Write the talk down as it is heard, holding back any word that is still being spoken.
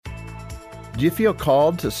Do you feel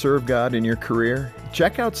called to serve God in your career?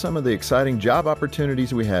 Check out some of the exciting job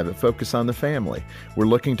opportunities we have at Focus on the Family. We're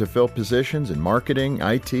looking to fill positions in marketing,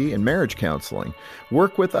 IT, and marriage counseling.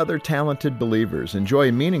 Work with other talented believers, enjoy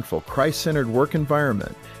a meaningful, Christ-centered work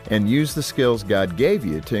environment, and use the skills God gave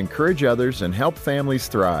you to encourage others and help families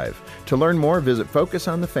thrive. To learn more, visit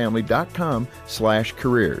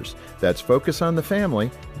focusonthefamily.com/careers. That's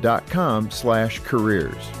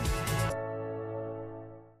focusonthefamily.com/careers.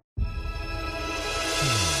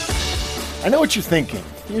 I know what you're thinking.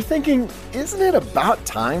 You're thinking, isn't it about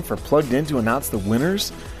time for Plugged In to announce the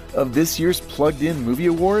winners of this year's Plugged In Movie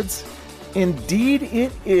Awards? Indeed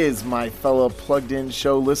it is, my fellow Plugged In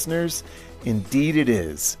show listeners. Indeed it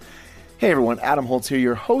is. Hey everyone, Adam Holtz here,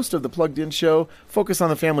 your host of the Plugged In Show, Focus on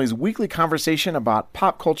the Family's weekly conversation about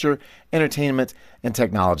pop culture, entertainment, and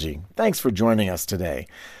technology. Thanks for joining us today.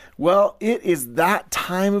 Well, it is that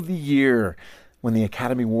time of the year when the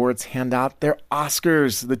Academy Awards hand out their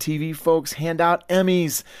Oscars, the TV folks hand out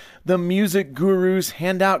Emmys, the music gurus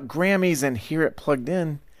hand out Grammys, and here at Plugged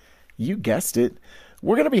In, you guessed it,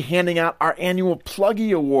 we're going to be handing out our annual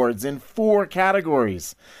Pluggie Awards in 4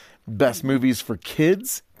 categories. Best movies for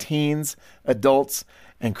kids, teens, adults,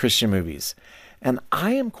 and Christian movies. And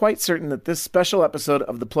I am quite certain that this special episode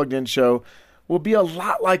of the Plugged In Show will be a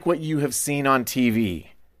lot like what you have seen on TV.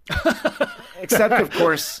 Except, of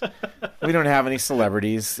course, we don't have any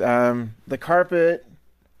celebrities. The carpet,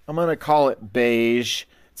 I'm going to call it beige.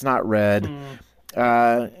 It's not red.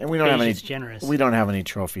 And we don't have any. Generous. We don't have any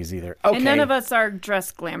trophies either. Okay. And none of us are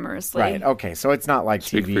dressed glamorously. Right. Okay. So it's not like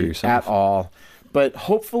Speak for TV yourself. at all. But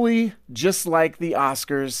hopefully, just like the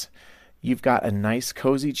Oscars, you've got a nice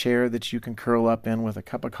cozy chair that you can curl up in with a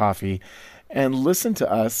cup of coffee and listen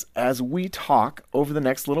to us as we talk over the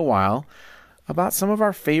next little while about some of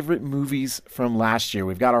our favorite movies from last year.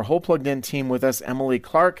 We've got our whole Plugged In team with us, Emily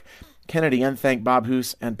Clark, Kennedy Enthank, Bob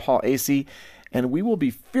Hoos, and Paul Acey, and we will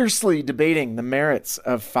be fiercely debating the merits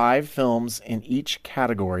of 5 films in each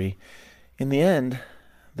category. In the end,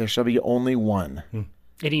 there shall be only one.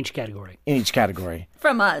 In each category. In each category.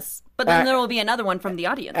 From us. But then there will be another one from the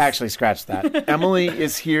audience. Actually, scratch that. Emily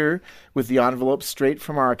is here with the envelope straight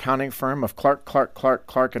from our accounting firm of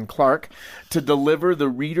Clark, and Clark to deliver the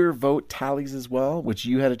reader vote tallies as well, which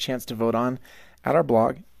you had a chance to vote on at our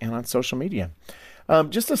blog and on social media.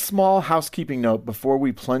 Just a small housekeeping note before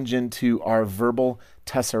we plunge into our verbal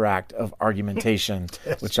tesseract of argumentation,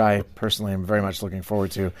 which I personally am very much looking forward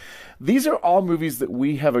to. These are all movies that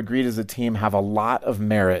we have agreed as a team have a lot of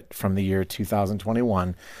merit from the year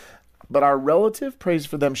 2021, but our relative praise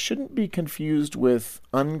for them shouldn't be confused with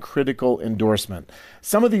uncritical endorsement.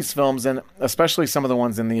 Some of these films, and especially some of the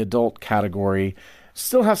ones in the adult category,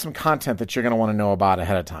 still have some content that you're going to want to know about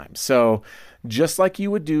ahead of time. So just like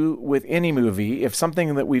you would do with any movie, if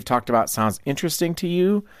something that we've talked about sounds interesting to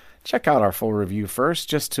you, check out our full review first,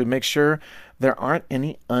 just to make sure there aren't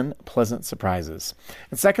any unpleasant surprises.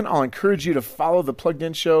 And second, I'll encourage you to follow the Plugged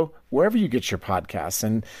In Show wherever you get your podcasts.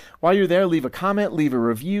 And while you're there, leave a comment, leave a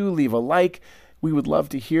review, leave a like. We would love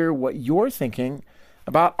to hear what you're thinking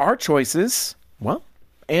about our choices, well,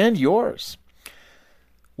 and yours.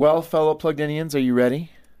 Well, fellow Plugged Inians, are you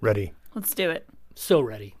ready? Ready. Let's do it. So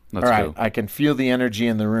ready. Let's All right, go. I can feel the energy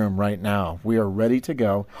in the room right now. We are ready to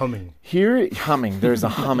go. Humming. Humming. There's a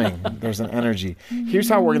humming. There's an energy. Here's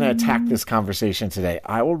how we're going to attack this conversation today.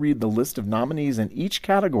 I will read the list of nominees in each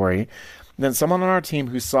category. Then someone on our team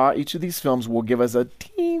who saw each of these films will give us a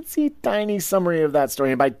teensy tiny summary of that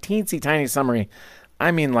story. And by teensy tiny summary,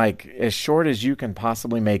 I mean like as short as you can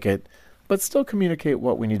possibly make it, but still communicate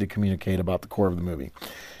what we need to communicate about the core of the movie.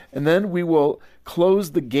 And then we will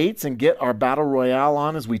close the gates and get our battle royale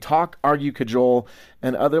on as we talk, argue, cajole,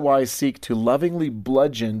 and otherwise seek to lovingly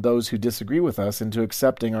bludgeon those who disagree with us into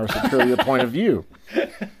accepting our superior point of view.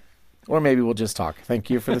 Or maybe we'll just talk. Thank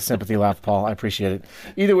you for the sympathy laugh, Paul. I appreciate it.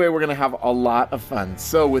 Either way, we're going to have a lot of fun.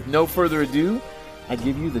 So with no further ado, I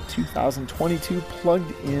give you the 2022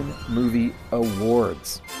 Plugged In Movie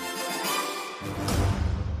Awards.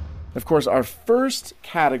 Of course, our first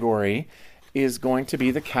category is going to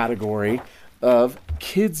be the category of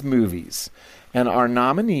kids' movies. And our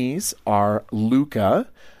nominees are Luca,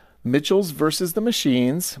 Mitchell's versus the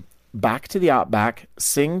Machines, Back to the Outback,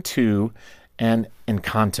 Sing 2, and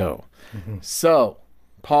Encanto. So,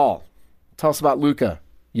 Paul, tell us about Luca.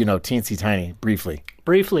 You know, teensy tiny, briefly.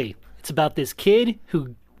 Briefly, it's about this kid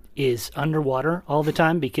who is underwater all the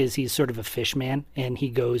time because he's sort of a fish man, and he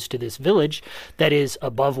goes to this village that is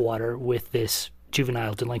above water with this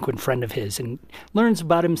juvenile delinquent friend of his, and learns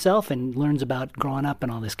about himself and learns about growing up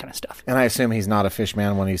and all this kind of stuff. And I assume he's not a fish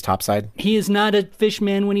man when he's topside? He is not a fish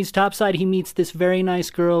man when he's topside. He meets this very nice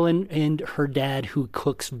girl and her dad, who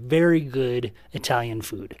cooks very good Italian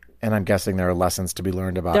food. And I'm guessing there are lessons to be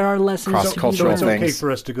learned about There are lessons to be cross-cultural learned. So it's okay things.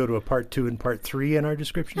 for us to go to a part 2 and part 3 in our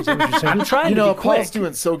descriptions? Is that what you're saying? I'm trying You to know, be quick. Paul's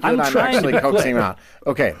doing so good, I'm I'm trying to actually be coaxing him quick. out.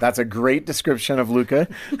 Okay, that's a great description of Luca.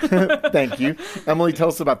 Thank you. Emily, tell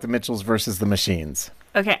us about the Mitchells versus the Machines.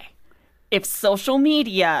 Okay. If social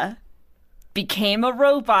media became a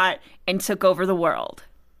robot and took over the world,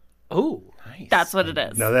 Oh, that's what it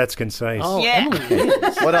is. Now that's concise. oh, Yeah. Emily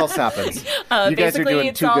is. What else happens? You guys are Basically, doing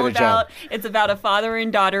it's too all good a job. it's about a father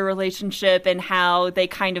and daughter relationship and how they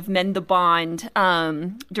kind of mend the bond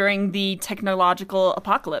during the technological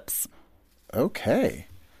apocalypse. Okay.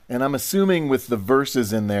 And I'm assuming with the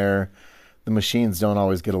verses in there, the machines don't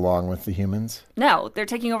always get along with the humans. No, they're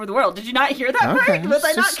taking over the world. Did you not hear that Okay. right? Was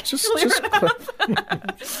I not Just clear enough?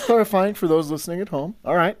 clarifying for those listening at home.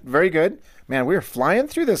 All right. Very good. Man, we're flying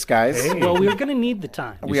through this, guys. Hey. Well, we're going to need the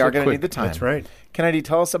time. We are said going to quick. need the time. That's right. Kennedy,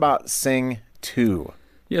 tell us about Sing 2.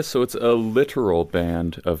 Yes, so it's a literal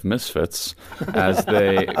band of misfits as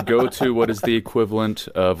they go to what is the equivalent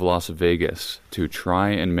of Las Vegas to try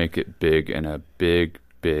and make it big in a big,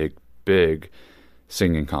 big, big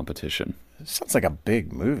singing competition. Sounds like a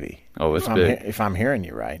big movie. Oh, it's if big. If I'm hearing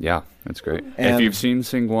you right. Yeah, it's great. And- If you've seen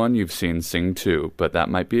Sing 1, you've seen Sing 2, but that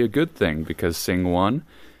might be a good thing because Sing 1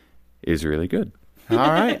 is really good. All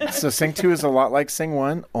right. So Sing 2 is a lot like Sing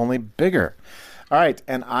 1, only bigger. All right.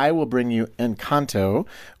 And I will bring you Encanto,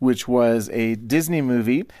 which was a Disney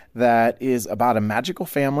movie that is about a magical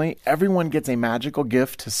family. Everyone gets a magical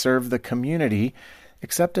gift to serve the community,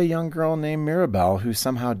 except a young girl named Mirabelle who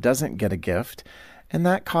somehow doesn't get a gift. And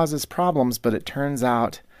that causes problems, but it turns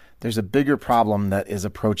out there's a bigger problem that is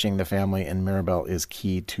approaching the family, and Mirabelle is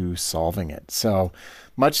key to solving it. So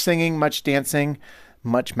much singing, much dancing,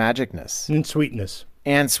 much magicness. And sweetness.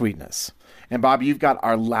 And sweetness. And Bob, you've got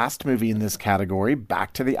our last movie in this category,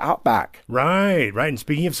 Back to the Outback. Right. And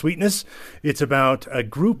speaking of sweetness, it's about a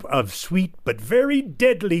group of sweet but very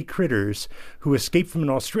deadly critters who escape from an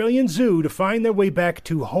Australian zoo to find their way back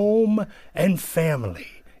to home and family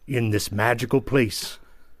in this magical place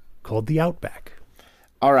called the Outback.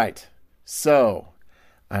 All right. So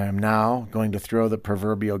I am now going to throw the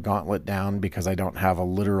proverbial gauntlet down because I don't have a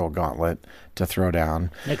literal gauntlet to throw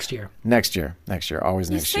down. Next year. Next year. Always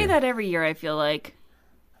You next say year. that every year, I feel like.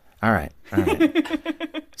 All right.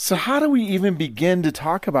 So how do we even begin to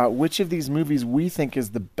talk about which of these movies we think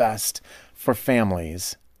is the best for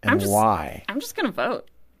families and why? I'm just going to vote.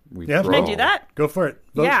 Yeah, Can I do that? Go for it.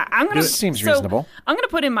 Vote. Yeah, I'm gonna. Seems reasonable. I'm gonna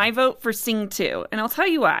put in my vote for Sing 2, and I'll tell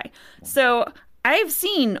you why. So I've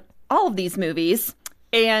seen all of these movies,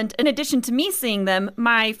 and in addition to me seeing them,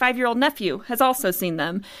 my 5-year-old nephew has also seen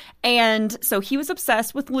them, and so he was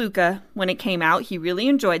obsessed with Luca when it came out. He really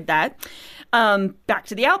enjoyed that. Back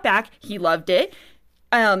to the Outback, he loved it.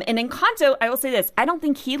 And Encanto, I will say this. I don't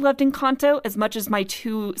think he loved Encanto as much as my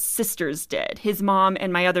 2 sisters did. His mom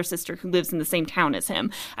and my other sister who lives in the same town as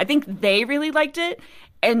him. I think they really liked it.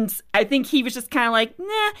 And I think he was just kind of like,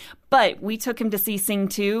 nah. But we took him to see Sing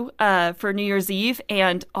 2 for New Year's Eve.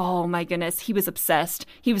 And oh my goodness, he was obsessed.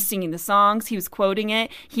 He was singing the songs. He was quoting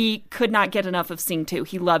it. He could not get enough of Sing 2.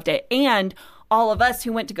 He loved it. And all of us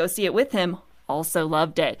who went to go see it with him also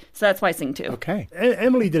loved it. So that's why Sing 2. Okay.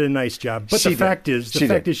 Emily did a nice job, but She the fact is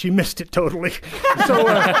she missed it totally. So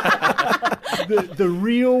the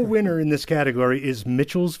real winner in this category is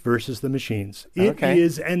Mitchells versus the Machines. It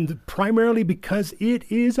is, and primarily because it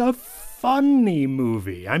is a funny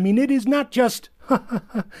movie. I mean, it is not just.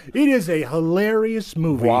 It is a hilarious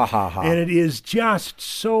movie, and it is just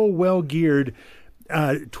so well geared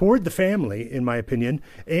toward the family, in my opinion,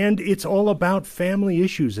 and it's all about family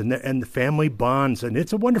issues and the family bonds, and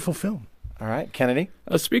it's a wonderful film. All right, Kennedy.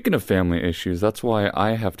 Speaking of family issues, that's why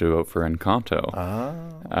I have to vote for Encanto.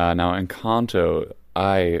 Now, Encanto,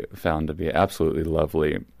 I found to be absolutely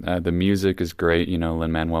lovely. The music is great. You know,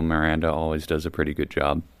 Lin-Manuel Miranda always does a pretty good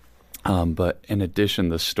job. But in addition,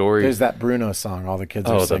 the story... There's that Bruno song all the kids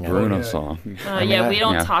are Oh, the singing. Bruno song. Yeah, we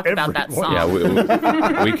don't talk about that song.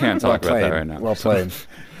 Yeah, we can't talk about that right now. Well played.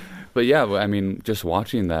 But yeah, I mean, just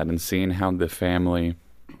watching that and seeing how the family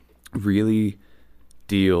really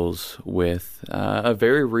deals with a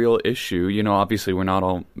very real issue. You know, obviously we're not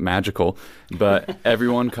all magical, but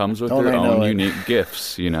everyone comes with their own unique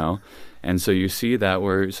gifts, you know. And so you see that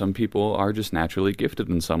where some people are just naturally gifted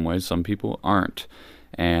in some ways, some people aren't.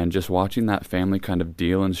 And just watching that family kind of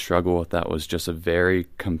deal and struggle with that was just a very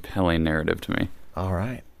compelling narrative to me. All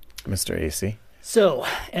right, Mr. AC. So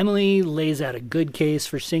Emily lays out a good case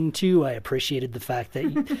for Sing 2. I appreciated the fact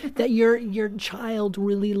that that your child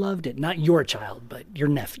really loved it. Not your child, but your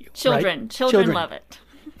nephew. Children. Right? Children love it.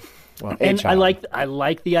 Well, And I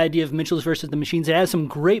like the idea of Mitchells versus the Machines. It has some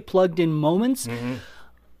great plugged-in moments.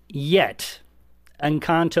 Yet,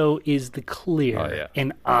 Encanto is the clear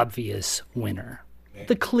and obvious winner.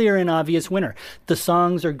 The clear and obvious winner. The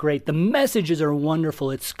songs are great. The messages are wonderful.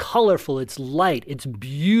 It's colorful. It's light. It's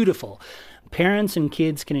beautiful. Parents and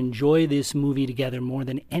kids can enjoy this movie together more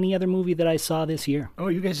than any other movie that I saw this year. Oh,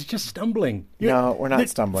 you guys are just stumbling. No, we're not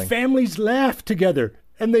stumbling. Families laugh together,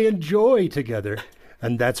 and they enjoy together.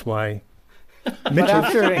 And that's why But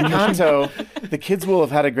after Encanto, the kids will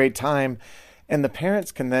have had a great time, and the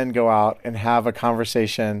parents can then go out and have a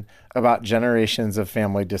conversation about generations of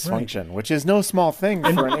family dysfunction, which is no small thing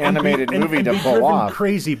for an animated movie to be pull driven off.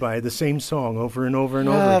 crazy by the same song over and over and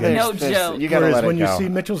over again. No joke. You gotta Whereas let it when you go. see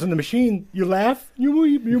Mitchells in the Machine, you laugh,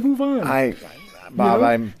 you move on. Bob,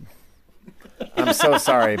 You know? I'm so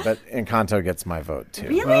sorry, but Encanto gets my vote too.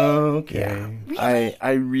 Really? Okay. Yeah.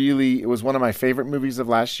 I really, it was one of my favorite movies of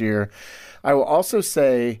last year. I will also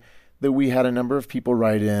say that we had a number of people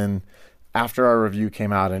write in after our review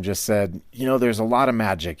came out and just said, there's a lot of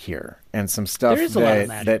magic here and some stuff There is a lot of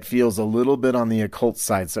magic. that feels a little bit on the occult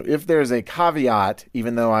side. So if there's a caveat,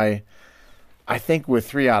 even though I think with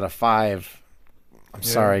 3 out of 5, I'm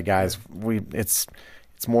sorry guys, it's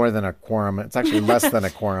more than a quorum. It's actually less than a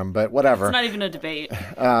quorum, but whatever. It's not even a debate.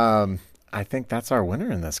 I think that's our winner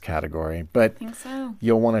in this category, but I think so.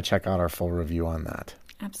 you'll want to check out our full review on that.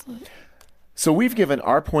 Absolutely. So we've given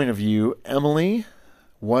our point of view. Emily,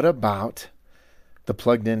 what about the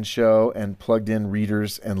Plugged In show and Plugged In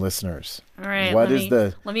readers and listeners? All right.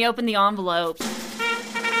 Let me open the envelope.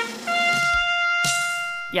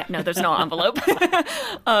 Yeah, no, there's no envelope.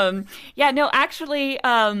 Actually,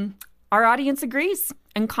 our audience agrees.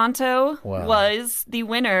 Encanto was the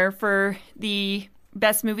winner for the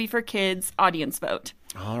Best Movie for Kids audience vote.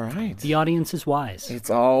 All right. The audience is wise. It's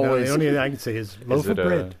No, always the only thing I can say is loaf of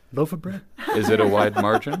bread. Loaf of bread. Is it a wide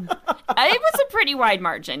margin? It was a pretty wide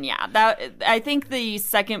margin, yeah. I think the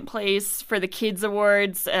second place for the Kids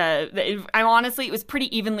Awards, it was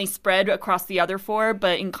pretty evenly spread across the other 4,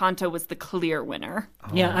 but Encanto was the clear winner.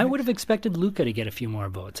 Yeah, I would have expected Luca to get a few more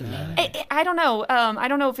votes in that. I don't know. I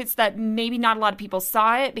don't know if it's that maybe not a lot of people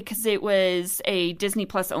saw it because it was a Disney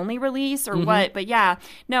Plus only release or what, but yeah,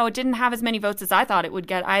 no, it didn't have as many votes as I thought it would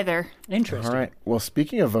get either. Interesting. All right. Well,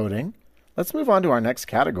 speaking of voting, let's move on to our next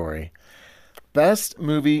category. Best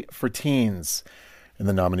Movie for Teens. And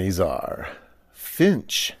the nominees are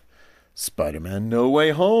Finch, Spider-Man No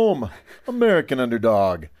Way Home, American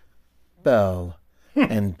Underdog, Belle,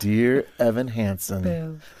 and Dear Evan Hansen.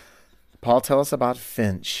 Belle. Paul, tell us about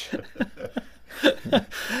Finch.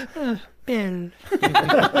 Bill.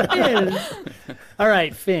 Bill. All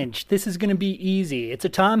right, Finch. This is going to be easy. It's a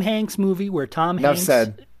Tom Hanks movie where Tom Enough Hanks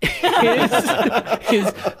said.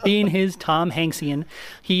 is being his Tom Hanksian.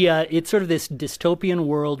 It's sort of this dystopian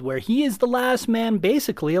world where he is the last man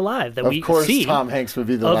basically alive that we Of course, see. Tom Hanks would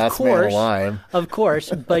be the Of last man course, alive. Of course,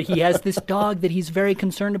 but he has this dog that he's very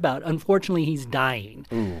concerned about. Unfortunately, he's dying.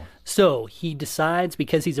 Ooh. So he decides,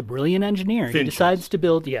 because he's a brilliant engineer, he Finches. decides to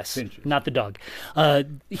build, Finches. not the dog.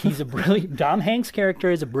 He's a brilliant, Tom Hanks' character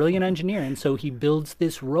is a brilliant engineer, and so he builds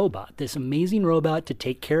this robot, this amazing robot to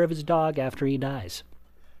take care of his dog after he dies.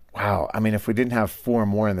 Wow. I mean, if we didn't have 4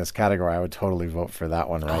 more in this category, I would totally vote for that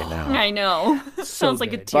one right now. I know. Sounds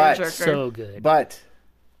like a good. tearjerker. So good. But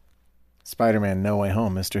Spider-Man No Way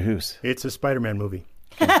Home, Mr. Hoos. It's a Spider-Man movie.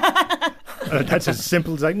 That's as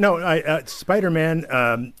simple as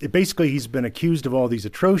Spider-Man, basically he's been accused of all these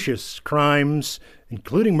atrocious crimes,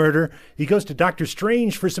 including murder. He goes to Doctor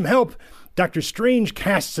Strange for some help. Doctor Strange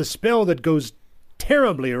casts a spell that goes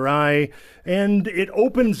terribly awry, and it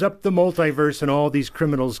opens up the multiverse, and all these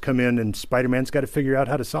criminals come in, and Spider-Man's got to figure out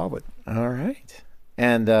how to solve it. All right.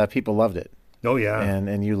 And people loved it. Oh, yeah.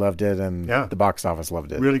 And you loved it, and the box office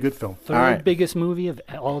loved it. Really good film. Third All right. biggest movie of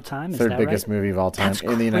all time, is Third that biggest right? movie of all time That's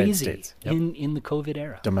in the United crazy. States. In the COVID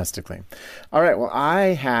era. Domestically. All right. Well, I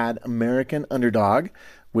had American Underdog,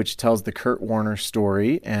 which tells the Kurt Warner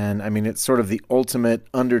story. And I mean, it's sort of the ultimate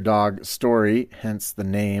underdog story, hence the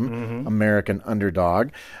name, American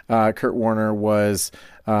Underdog. Kurt Warner was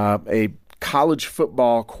a college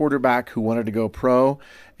football quarterback who wanted to go pro.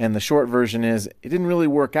 And the short version is it didn't really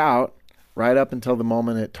work out right up until the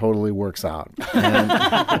moment it totally works out.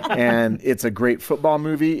 And it's a great football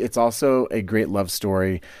movie. It's also a great love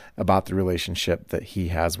story about the relationship that he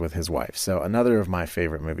has with his wife. So another of my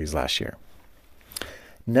favorite movies last year.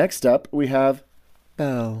 Next up, we have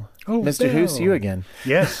Belle. Oh, Mr. Belle. Hoos, you again.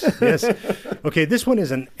 Yes. Okay, this one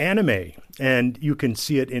is an anime, and you can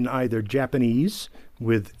see it in either Japanese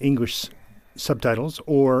with English subtitles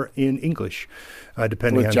or in English,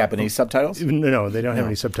 depending With Japanese subtitles? No, they don't have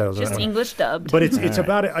any subtitles. Just English dubbed. But it's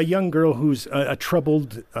about a young girl who's a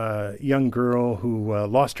troubled young girl who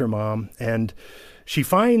lost her mom, and she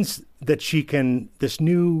finds that she can, this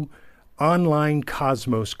new online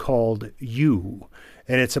cosmos called You.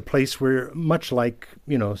 And it's a place where, much like,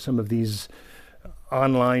 some of these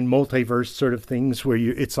online multiverse sort of things where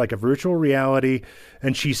it's like a virtual reality,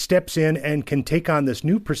 and she steps in and can take on this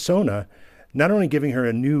new persona, not only giving her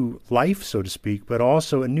a new life, so to speak, but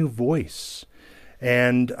also a new voice.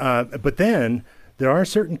 And but then there are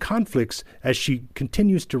certain conflicts as she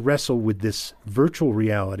continues to wrestle with this virtual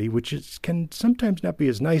reality, which can sometimes not be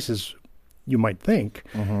as nice as you might think,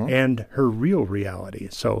 and her real reality.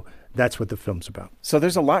 So that's what the film's about. So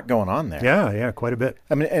there's a lot going on there. Yeah, quite a bit.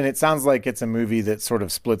 I mean, and it sounds like it's a movie that sort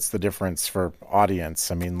of splits the difference for audience.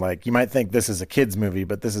 I mean, like, you might think this is a kid's movie,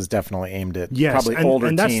 but this is definitely aimed at probably older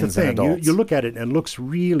and that's teens the thing. and adults. You look at it and it looks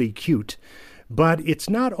really cute, but it's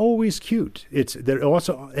not always cute. It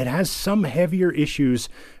has some heavier issues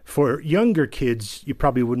for younger kids. You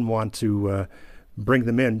probably wouldn't want to bring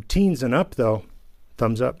them in. Teens and up, though,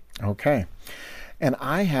 thumbs up. Okay. And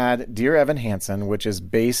I had Dear Evan Hansen, which is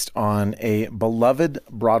based on a beloved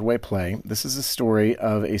Broadway play. This is a story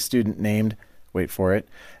of a student named, wait for it,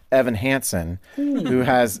 Evan Hansen, who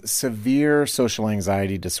has severe social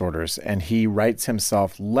anxiety disorders. And he writes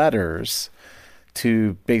himself letters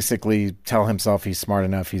to basically tell himself he's smart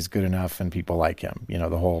enough, he's good enough, and people like him. The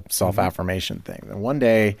whole self-affirmation thing. And one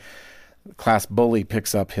day, class bully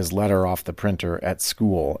picks up his letter off the printer at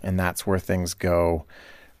school, and that's where things go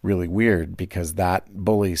really weird, because that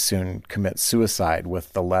bully soon commits suicide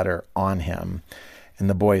with the letter on him. And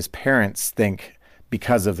the boy's parents think,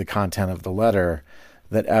 because of the content of the letter,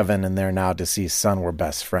 that Evan and their now deceased son were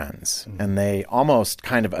best friends. And they almost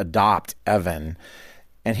kind of adopt Evan.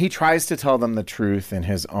 And he tries to tell them the truth in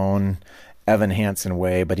his own Evan Hansen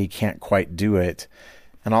way, but he can't quite do it.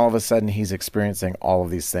 And all of a sudden, he's experiencing all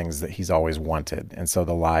of these things that he's always wanted. And so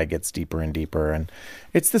the lie gets deeper and deeper. And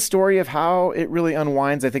it's the story of how it really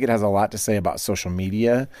unwinds. I think it has a lot to say about social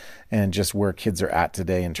media and just where kids are at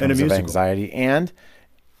today in terms of anxiety. And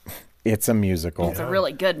it's a musical. It's a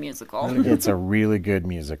really good musical. It's a really good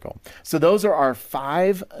musical. So those are our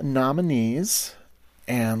 5 nominees.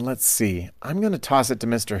 And let's see. I'm going to toss it to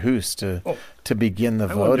Mr. Hoos to begin the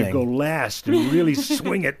voting. I want to go last and really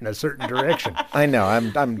swing it in a certain direction. I know.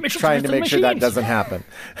 I'm trying to make sure that doesn't happen.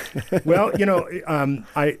 Well,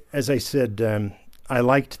 as I said, I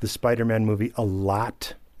liked the Spider-Man movie a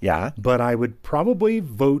lot. Yeah. But I would probably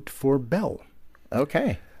vote for Belle.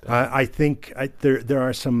 Okay. I think there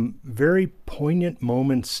are some very poignant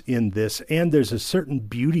moments in this, and there's a certain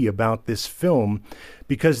beauty about this film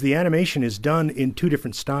because the animation is done in 2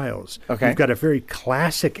 different styles. Okay. You've got a very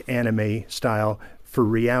classic anime style for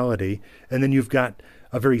reality, and then you've got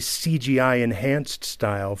a very CGI-enhanced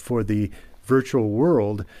style for the virtual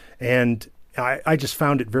world, and I just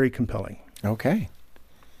found it very compelling. Okay.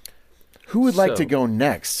 Who would like to go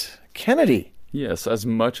next? Kennedy. Yes, as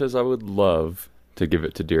much as I would love to give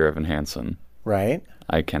it to Dear Evan Hansen. Right.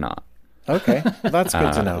 I cannot. Okay. Well, that's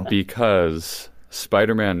good to know. Because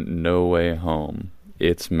Spider-Man No Way Home,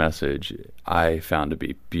 its message, I found to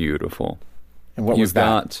be beautiful. And what was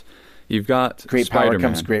that? You've got great Spider-Man. Power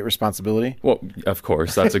comes great responsibility. Well, of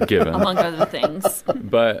course, that's a given. Among other things.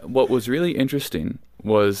 But what was really interesting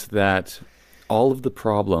was that all of the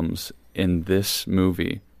problems in this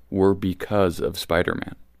movie were because of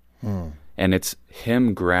Spider-Man. And it's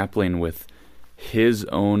him grappling with his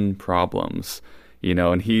own problems,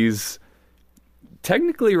 and he's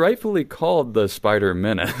technically rightfully called the Spider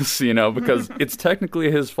Menace, because it's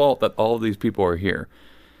technically his fault that all of these people are here.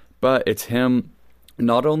 But it's him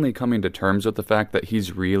not only coming to terms with the fact that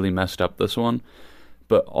he's really messed up this one,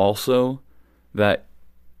 but also that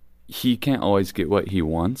he can't always get what he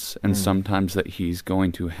wants, and sometimes that he's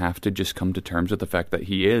going to have to just come to terms with the fact that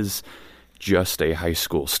he is just a high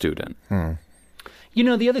school student.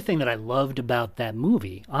 The other thing that I loved about that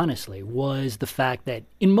movie, honestly, was the fact that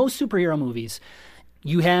in most superhero movies,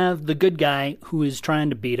 you have the good guy who is trying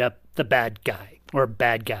to beat up the bad guy or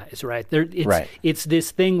bad guys, right? It's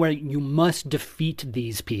this thing where you must defeat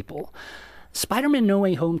these people. Spider-Man No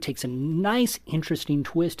Way Home takes a nice, interesting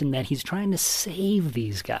twist in that he's trying to save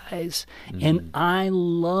these guys. And I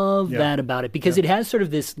love that about it because it has sort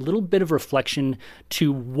of this little bit of reflection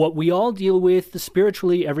to what we all deal with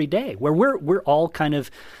spiritually every day, where we're all kind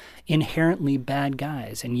of inherently bad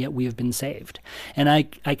guys, and yet we have been saved. And I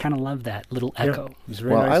kind of love that little echo. It was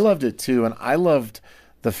very Well, nice. I loved it too, and I loved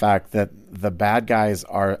the fact that the bad guys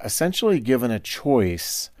are essentially given a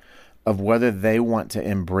choice of whether they want to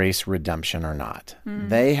embrace redemption or not.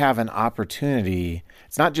 They have an opportunity.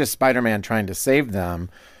 It's not just Spider-Man trying to save them,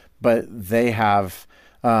 but they have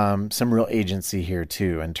some real agency here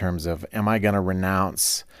too, in terms of, am I going to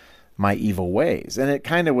renounce my evil ways? And it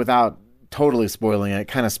kind of, without totally spoiling it,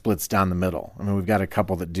 kind of splits down the middle. I mean, we've got a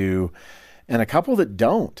couple that do and a couple that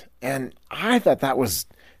don't. And I thought that was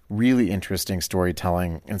really interesting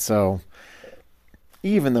storytelling. And so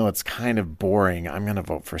even though it's kind of boring, I'm going to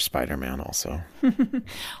vote for Spider-Man also.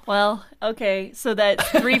 Well, okay, so that's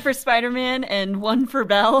 3 for Spider-Man and 1 for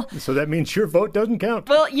Belle. So that means your vote doesn't count.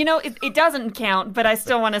 Well, it doesn't count, but I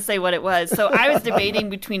still want to say what it was. So I was debating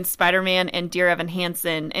between Spider-Man and Dear Evan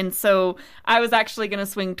Hansen, and so I was actually going to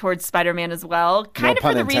swing towards Spider-Man as well. Kind of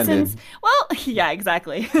for the reasons. Well, yeah,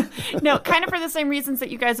 exactly. No, kind of for the same reasons that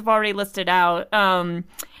you guys have already listed out.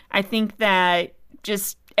 I think that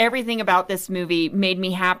just everything about this movie made me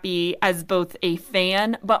happy as both a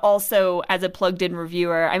fan, but also as a plugged-in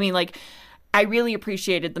reviewer. I mean, I really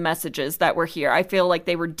appreciated the messages that were here. I feel like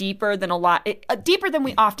they were deeper than deeper than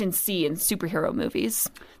we often see in superhero movies.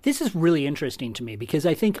 This is really interesting to me because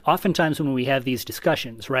I think oftentimes when we have these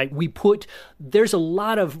discussions, right, there's a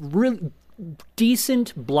lot of really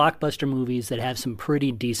decent blockbuster movies that have some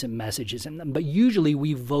pretty decent messages in them, but usually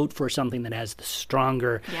we vote for something that has the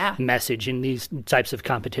stronger message in these types of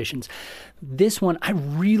competitions. This one, I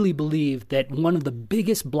really believe that one of the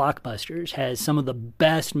biggest blockbusters has some of the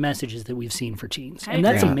best messages that we've seen for teens, and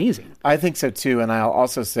that's amazing. I think so too, and I'll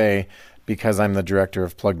also say, because I'm the director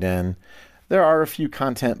of Plugged In, there are a few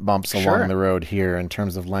content bumps along the road here in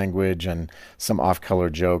terms of language and some off-color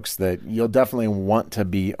jokes that you'll definitely want to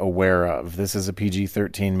be aware of. This is a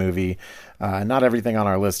PG-13 movie. Not everything on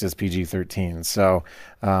our list is PG-13. So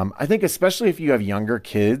I think especially if you have younger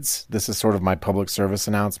kids, this is sort of my public service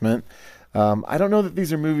announcement. I don't know that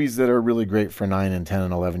these are movies that are really great for 9 and 10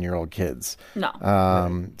 and 11-year-old kids.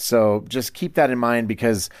 No. So just keep that in mind,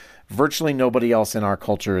 because virtually nobody else in our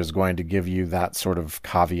culture is going to give you that sort of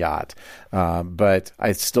caveat. But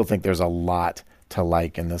I still think there's a lot to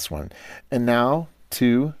like in this one. And now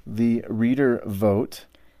to the reader vote.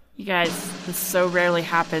 You guys, this so rarely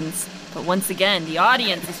happens, but once again, the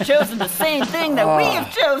audience has chosen the same thing that we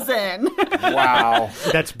have chosen. Wow.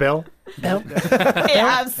 That's Belle? Belle?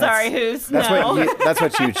 Yeah, I'm sorry, who's no. That's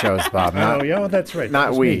what you chose, Bob. Oh, yeah, that's right. Not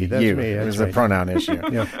That's we, me. That's you. me. That's There's right. a pronoun issue.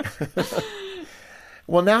 Yeah.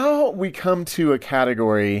 Well, now we come to a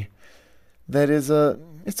category that it's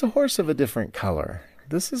a horse of a different color.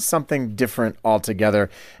 This is something different altogether,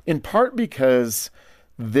 in part because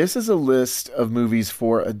this is a list of movies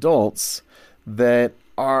for adults that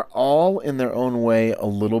are all in their own way a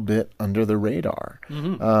little bit under the radar.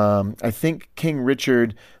 I think King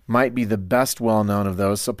Richard might be the best well-known of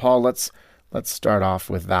those. So, Paul, let's start off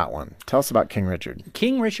with that one. Tell us about King Richard.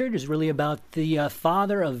 King Richard is really about the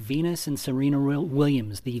father of Venus and Serena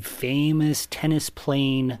Williams, the famous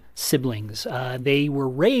tennis-playing siblings. They were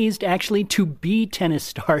raised, actually, to be tennis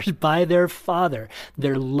stars by their father,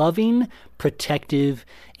 their loving, protective,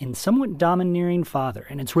 and somewhat domineering father.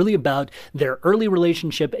 And it's really about their early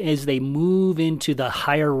relationship as they move into the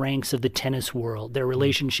higher ranks of the tennis world, their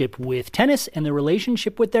relationship with tennis and their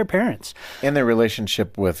relationship with their parents. And their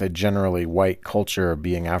relationship with a generally white culture of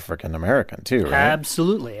being African American, too, right?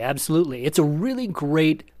 Absolutely, absolutely. It's a really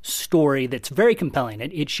great story that's very compelling.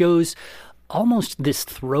 It shows almost this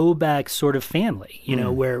throwback sort of family,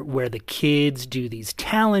 where the kids do these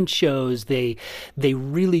talent shows. They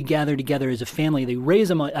really gather together as a family. They raise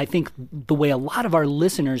them, I think, the way a lot of our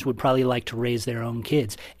listeners would probably like to raise their own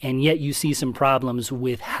kids. And yet you see some problems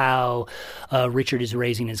with how Richard is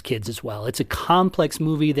raising his kids as well. It's a complex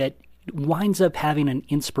movie that winds up having an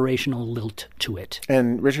inspirational lilt to it.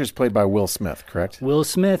 And Richard's played by Will Smith, correct? Will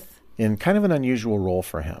Smith. In kind of an unusual role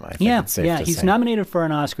for him, I think it's safe to say. He's nominated for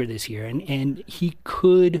an Oscar this year, and he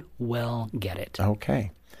could well get it. Okay.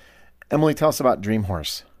 Emily, tell us about Dream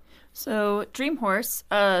Horse. So, Dream Horse,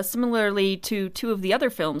 similarly to 2 of the other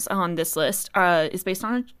films on this list, is based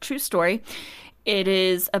on a true story. It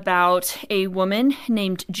is about a woman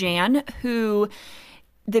named Jan who...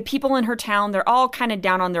 The people in her town, they're all kind of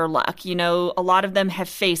down on their luck. A lot of them have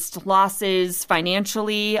faced losses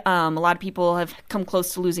financially. A lot of people have come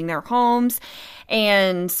close to losing their homes.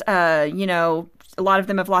 And, A lot of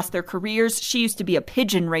them have lost their careers. She used to be a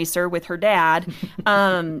pigeon racer with her dad.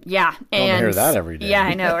 Yeah. Don't hear that every day. Yeah,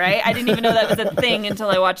 I know, right? I didn't even know that was a thing until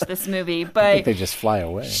I watched this movie. But I think they just fly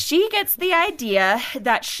away. She gets the idea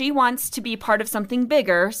that she wants to be part of something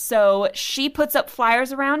bigger. So she puts up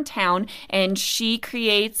flyers around town and she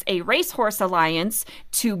creates a racehorse alliance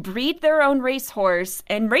to breed their own racehorse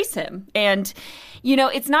and race him. And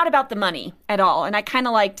it's not about the money at all. And I kind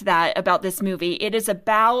of liked that about this movie. It is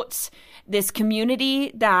about this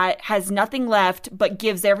community that has nothing left but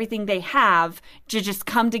gives everything they have to just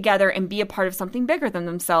come together and be a part of something bigger than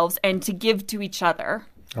themselves and to give to each other.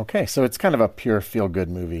 Okay, so it's kind of a pure feel-good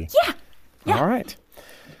movie. Yeah. All right.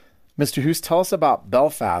 Mr. Hoos, tell us about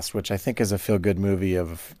Belfast, which I think is a feel-good movie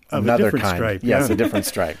of another a different kind. stripe. Yes, yeah. a different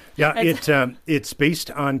stripe. Yeah, it's based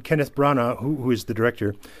on Kenneth Branagh, who is the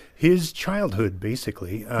director. His childhood,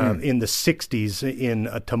 basically, in the 60s in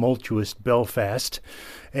a tumultuous Belfast.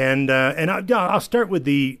 And I'll start with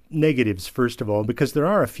the negatives, first of all, because there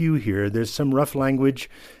are a few here. There's some rough language,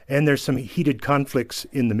 and there's some heated conflicts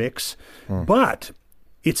in the mix. But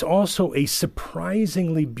it's also a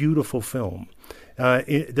surprisingly beautiful film.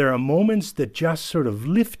 There are moments that just sort of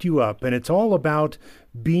lift you up, and it's all about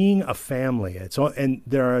being a family. And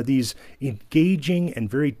there are these engaging and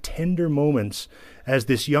very tender moments as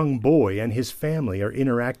this young boy and his family are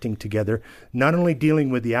interacting together, not only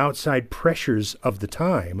dealing with the outside pressures of the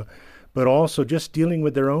time, but also just dealing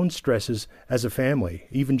with their own stresses as a family,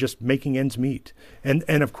 even just making ends meet. And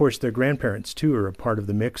of course, their grandparents, too, are a part of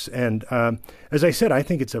the mix. And as I said, I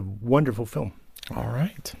think it's a wonderful film. All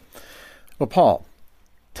right. Well, Paul,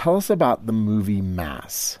 tell us about the movie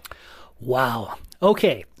Mass. Wow.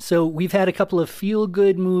 Okay, so we've had a couple of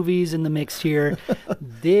feel-good movies in the mix here.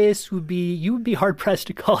 You would be hard-pressed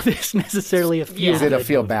to call this necessarily a feel-good Is it a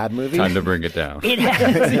feel-bad movie? Time to bring it down. It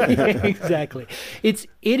has, exactly. It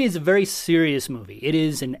is a very serious movie. It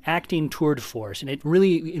is an acting tour de force, and it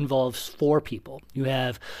really involves four people. You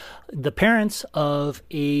have the parents of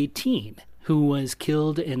a teen who was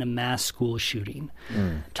killed in a mass school shooting,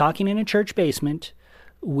 talking in a church basement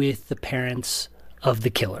with the parents of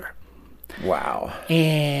the killer. Wow.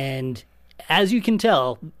 And as you can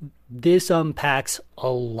tell, this unpacks a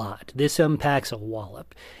lot. This unpacks a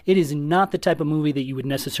wallop. It is not the type of movie that you would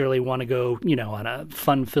necessarily want to go, on a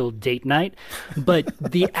fun-filled date night. But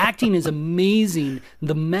the acting is amazing.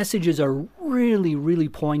 The messages are really, really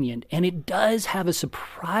poignant. And it does have a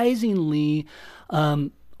surprisingly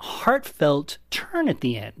heartfelt turn at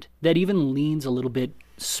the end that even leans a little bit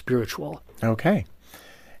spiritual. Okay.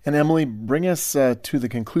 And Emily, bring us to the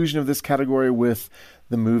conclusion of this category with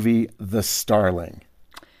the movie The Starling.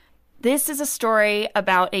 This is a story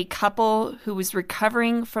about a couple who was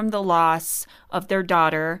recovering from the loss of their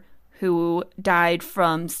daughter who died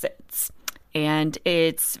from SIDS. And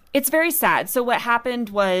it's very sad. So what happened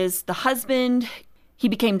was the husband, he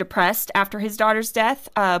became depressed after his daughter's death.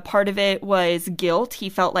 Part of it was guilt. He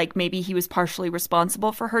felt like maybe he was partially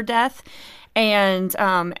responsible for her death. And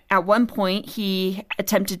at one point, he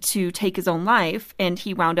attempted to take his own life, and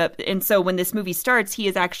he wound up. And so when this movie starts, he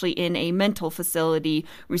is actually in a mental facility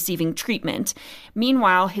receiving treatment.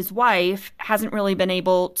 Meanwhile, his wife hasn't really been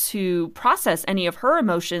able to process any of her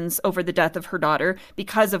emotions over the death of her daughter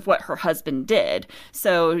because of what her husband did.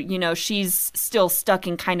 So, she's still stuck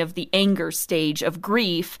in kind of the anger stage of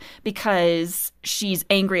grief because she's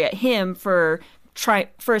angry at him for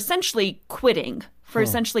essentially quitting. For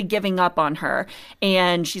essentially giving up on her.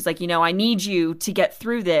 And she's like, I need you to get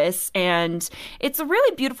through this. And it's a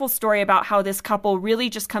really beautiful story about how this couple really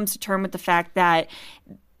just comes to terms with the fact that,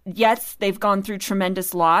 yes, they've gone through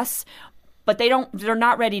tremendous loss, but they're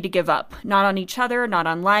not ready to give up. Not on each other, not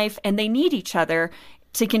on life. And they need each other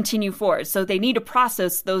to continue forward. So they need to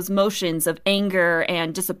process those motions of anger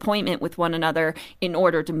and disappointment with one another in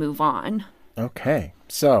order to move on. Okay.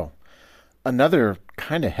 So another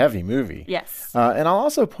kind of heavy movie. Yes. And I'll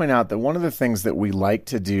also point out that one of the things that we like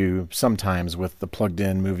to do sometimes with the Plugged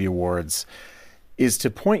In Movie Awards is to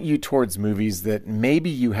point you towards movies that maybe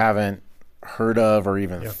you haven't heard of or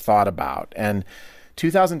even thought about. And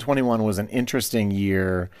 2021 was an interesting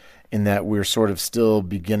year in that we're sort of still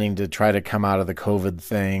beginning to try to come out of the COVID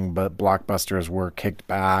thing, but blockbusters were kicked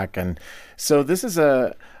back. And so this is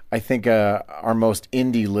I think our most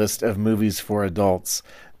indie list of movies for adults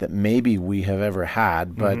that maybe we have ever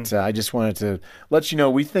had. But I just wanted to let you know,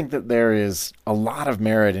 we think that there is a lot of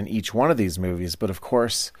merit in each one of these movies. But of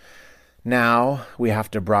course, now we have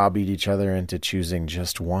to browbeat each other into choosing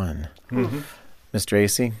just one. Mr.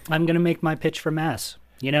 Acey? I'm going to make my pitch for Mass.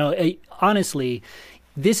 Honestly,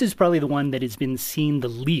 this is probably the one that has been seen the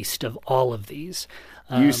least of all of these.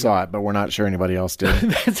 You saw it, but we're not sure anybody else did.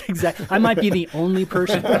 That's exactly. I might be the only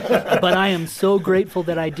person, but I am so grateful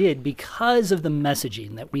that I did because of the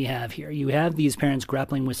messaging that we have here. You have these parents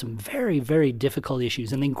grappling with some very, very difficult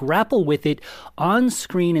issues, and they grapple with it on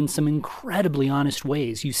screen in some incredibly honest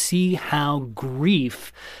ways. You see how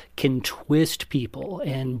grief can twist people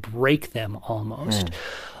and break them almost.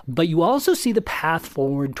 But you also see the path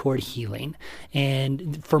forward toward healing.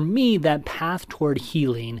 And for me, that path toward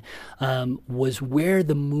healing was where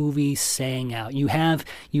the movie sang out. You have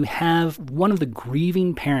one of the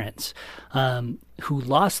grieving parents who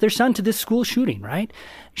lost their son to this school shooting, right?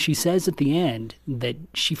 She says at the end that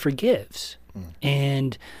she forgives.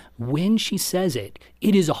 And when she says it,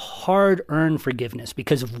 it is a hard-earned forgiveness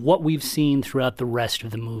because of what we've seen throughout the rest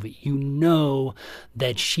of the movie. You know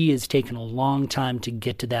that she has taken a long time to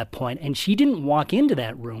get to that point, and she didn't walk into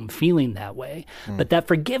that room feeling that way. But that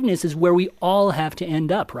forgiveness is where we all have to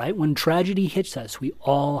end up, right? When tragedy hits us, we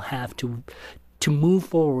all have to move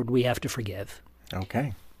forward, we have to forgive.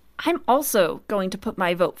 Okay. I'm also going to put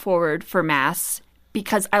my vote forward for Mass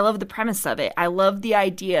because I love the premise of it. I love the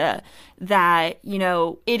idea that,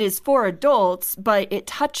 it is for adults, but it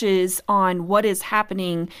touches on what is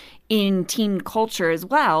happening in teen culture as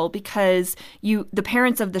well, because the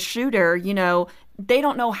parents of the shooter, they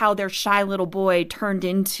don't know how their shy little boy turned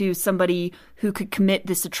into somebody who could commit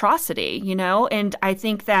this atrocity, And I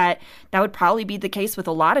think that would probably be the case with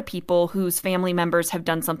a lot of people whose family members have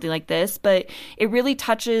done something like this. But it really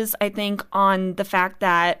touches, I think, on the fact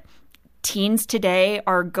that teens today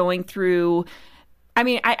are going through,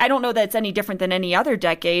 I don't know that it's any different than any other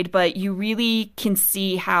decade, but you really can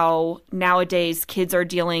see how nowadays kids are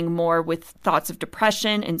dealing more with thoughts of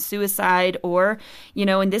depression and suicide or,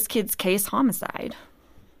 in this kid's case, homicide.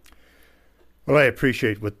 Well, I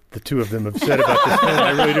appreciate what the two of them have said about this film.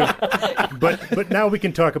 I really do. But now we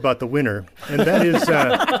can talk about the winner, and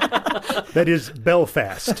that is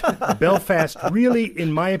Belfast. Belfast really,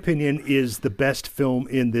 in my opinion, is the best film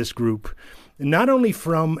in this group. Not only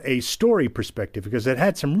from a story perspective, because it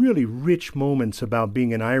had some really rich moments about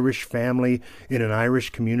being an Irish family in an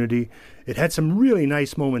Irish community. It had some really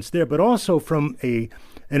nice moments there, but also from an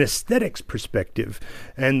aesthetics perspective.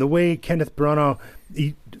 And the way Kenneth Branagh,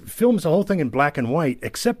 he films the whole thing in black and white,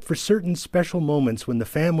 except for certain special moments when the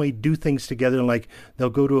family do things together, like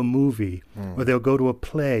they'll go to a movie or they'll go to a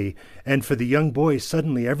play. And for the young boys,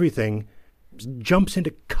 suddenly everything jumps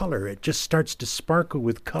into color. It just starts to sparkle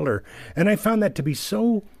with color. And I found that to be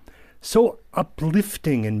so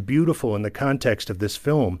uplifting and beautiful in the context of this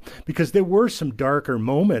film, because there were some darker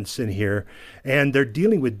moments in here, and they're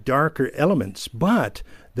dealing with darker elements, but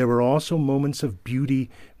there were also moments of beauty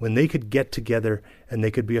when they could get together and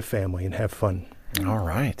they could be a family and have fun. All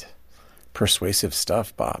right. Persuasive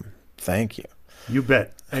stuff, Bob. Thank you. You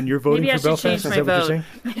bet. And you're voting Maybe for Belfast? Change my vote.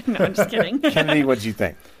 No, I'm just kidding. Kennedy, what do you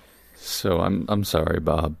think? So I'm sorry,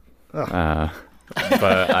 Bob. But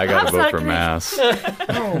I got to vote for Mass.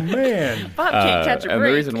 Oh, man. Bob can't catch a break. And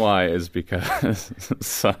the reason why is because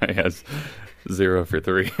Sai has 0 for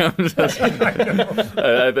 3. I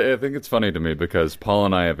think it's funny to me because Paul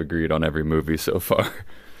and I have agreed on every movie so far.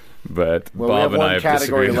 But Bob and I have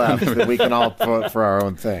category disagreed left that we can all vote for our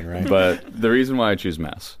own thing, right? But the reason why I choose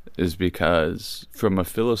Mass is because from a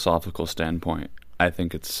philosophical standpoint, I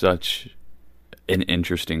think it's such an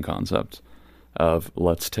interesting concept of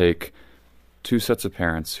let's take two sets of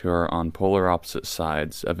parents who are on polar opposite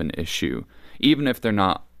sides of an issue, even if they're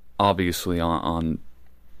not obviously on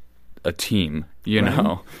a team, you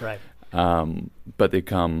know? Right. But they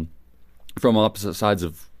come from opposite sides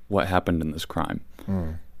of what happened in this crime.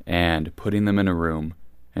 And putting them in a room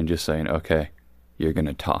and just saying, okay, you're going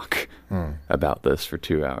to talk about this for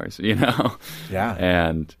 2 hours, you know? Yeah.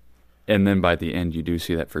 And then by the end, you do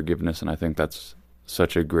see that forgiveness, and I think that's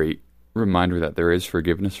such a great reminder that there is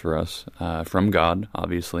forgiveness for us from God,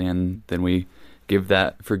 obviously, and then we give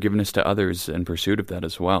that forgiveness to others in pursuit of that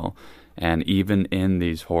as well. And even in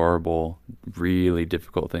these horrible, really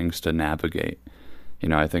difficult things to navigate, you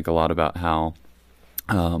know, I think a lot about how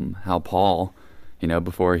Paul, you know,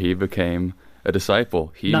 before he became a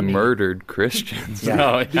disciple, he murdered Christians.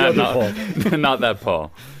 Yeah. Not that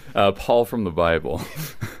Paul. Paul from the Bible.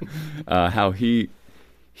 How he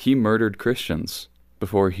murdered Christians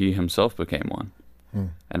before he himself became one.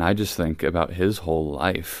 And I just think about his whole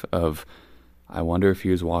life of, I wonder if he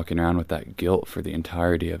was walking around with that guilt for the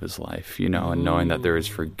entirety of his life, you know, and knowing that there is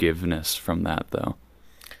forgiveness from that, though.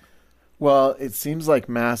 Well, it seems like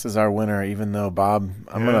Mass is our winner, even though, Bob,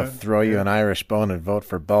 I'm going to throw you an Irish bone and vote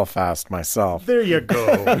for Belfast myself. There you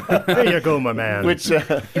go. There you go, my man. Which It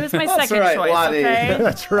was my second choice, Lottie. okay?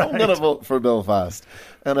 That's right. I'm going to vote for Belfast.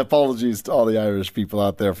 And apologies to all the Irish people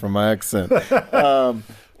out there for my accent. I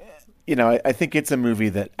think it's a movie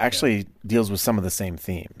that actually deals with some of the same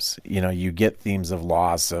themes. You get themes of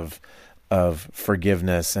loss, of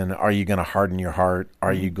forgiveness, and are you going to harden your heart?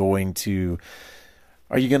 Are you going to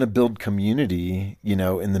build community,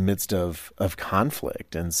 in the midst of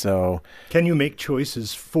conflict? And so, can you make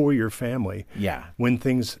choices for your family? Yeah. When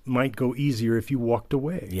things might go easier if you walked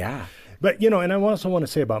away? Yeah. But, and I also want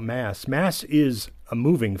to say about Mass. Mass is a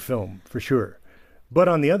moving film, for sure. But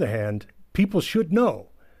on the other hand, people should know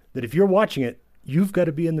that if you're watching it, you've got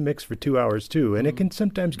to be in the mix for 2 hours, too. And it can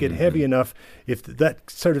sometimes get heavy enough if that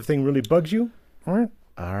sort of thing really bugs you. All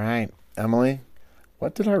right. Emily,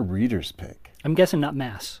 what did our readers pick? I'm guessing not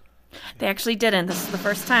Mass. They actually didn't. This is the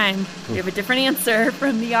first time. We have a different answer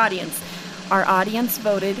from the audience. Our audience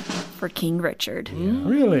voted for King Richard.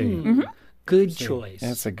 Really? Mm-hmm. Good choice.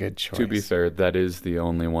 That's a good choice. To be fair, that is the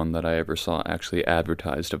only one that I ever saw actually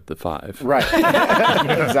advertised of the 5. Right.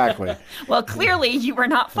 Exactly. Well, clearly you were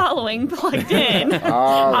not following Plugged In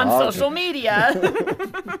on social media.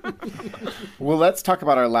 Well, let's talk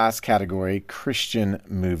about our last category, Christian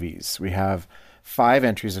movies. We have 5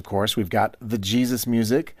 entries, of course. We've got The Jesus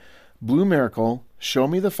Music, Blue Miracle, Show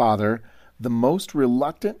Me the Father, The Most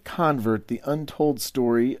Reluctant Convert, The Untold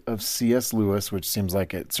Story of C.S. Lewis, which seems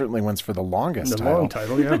like it certainly went for the longest title. Long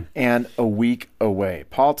title, yeah. And A Week Away.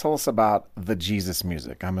 Paul, tell us about The Jesus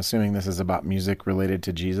Music. I'm assuming this is about music related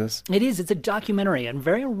to Jesus? It is. It's a documentary, and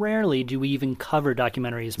very rarely do we even cover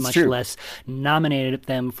documentaries, much true. less nominate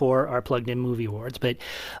them for our Plugged In Movie Awards.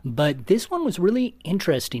 But this one was really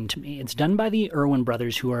interesting to me. It's done by the Irwin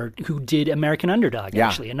brothers, who did American Underdog,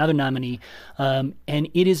 actually, another nominee. And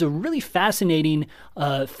it is a really fascinating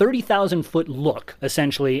 30,000-foot look,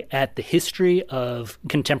 essentially, at the history of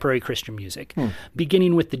contemporary Christian music,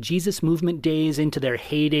 beginning with the Jesus movement days into their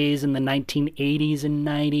heydays in the 1980s and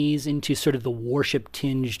 90s, into sort of the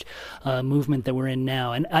worship-tinged movement that we're in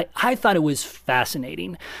now. And I thought it was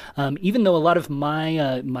fascinating, even though a lot of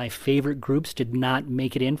my favorite groups did not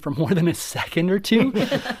make it in for more than a second or two.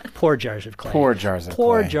 Poor Jars of Clay. Poor Jars of Clay.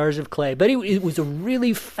 Poor Jars of Clay. But it was a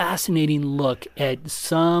really fascinating look at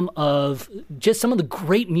some of the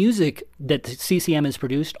great music that CCM has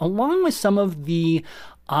produced, along with some of the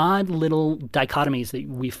odd little dichotomies that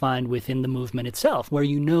we find within the movement itself, where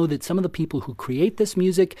you know that some of the people who create this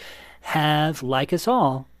music have, like us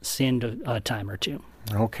all, sinned a time or two.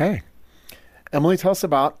 Okay. Emily, tell us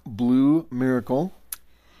about Blue Miracle.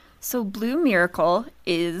 So Blue Miracle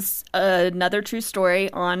is another true story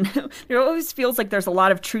on... It always feels like there's a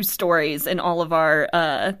lot of true stories in all of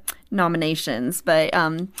our nominations, but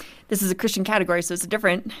this is a Christian category, so it's a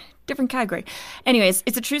different category. Anyways,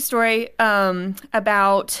 it's a true story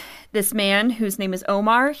about this man whose name is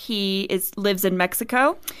Omar. He lives in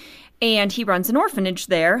Mexico, and he runs an orphanage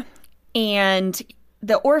there, and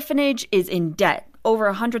the orphanage is in debt.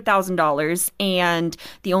 Over $100,000, and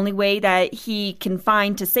the only way that he can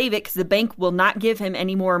find to save it, because the bank will not give him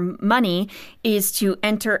any more money, is to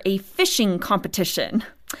enter a fishing competition.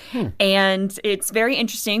 And it's very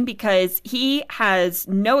interesting because he has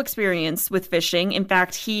no experience with fishing. In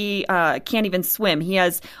fact, he can't even swim. He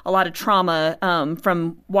has a lot of trauma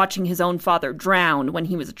from watching his own father drown when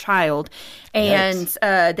he was a child. And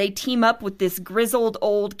they team up with this grizzled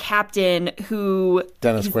old captain who...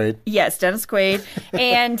 Dennis Quaid. Yes, Dennis Quaid.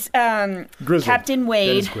 And Captain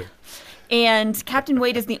Wade. And Captain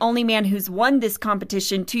Wade is the only man who's won this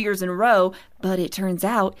competition 2 years in a row, but it turns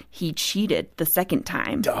out he cheated the second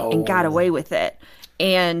time and got away with it.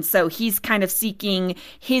 And so he's kind of seeking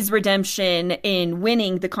his redemption in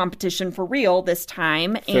winning the competition for real this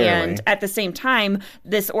time. Fairly. And at the same time,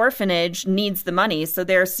 this orphanage needs the money. So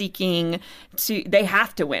they're they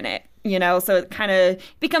have to win it. So it kind of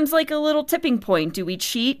becomes like a little tipping point. Do we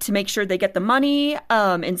cheat to make sure they get the money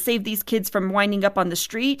and save these kids from winding up on the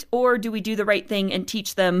street? Or do we do the right thing and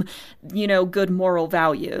teach them, good moral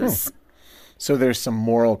values? So there's some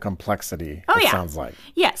moral complexity, sounds like.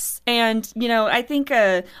 Yes. And, I think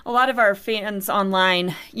a lot of our fans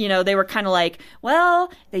online, they were kind of like,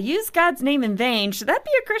 well, they use God's name in vain. Should that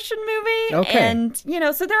be a Christian movie? Okay. And,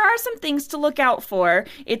 so there are some things to look out for.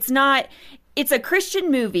 It's a Christian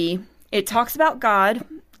movie. It talks about God.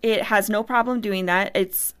 It has no problem doing that.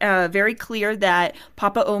 It's very clear that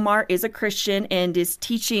Papa Omar is a Christian and is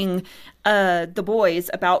teaching the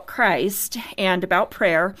boys about Christ and about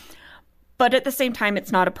prayer. But at the same time,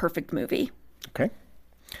 it's not a perfect movie. Okay.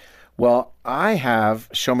 Well, I have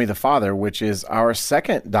Show Me the Father, which is our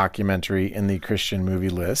second documentary in the Christian movie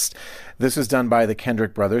list. This was done by the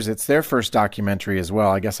Kendrick brothers. It's their first documentary as well.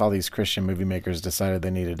 I guess all these Christian movie makers decided they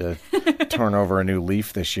needed to turn over a new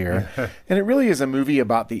leaf this year. And it really is a movie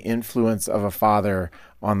about the influence of a father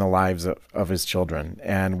on the lives of his children.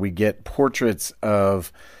 And we get portraits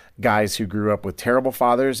of guys who grew up with terrible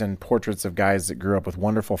fathers and portraits of guys that grew up with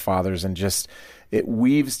wonderful fathers, and just it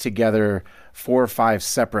weaves together 4 or 5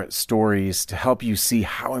 separate stories to help you see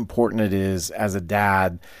how important it is as a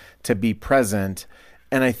dad to be present.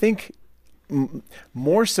 And I think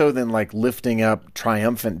more so than like lifting up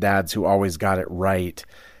triumphant dads who always got it right,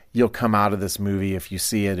 you'll come out of this movie, if you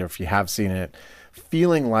see it or if you have seen it,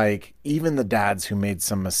 feeling like even the dads who made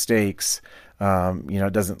some mistakes,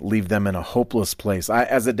 it doesn't leave them in a hopeless place.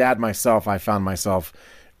 As a dad myself, I found myself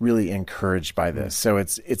really encouraged by this. So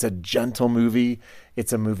it's a gentle movie.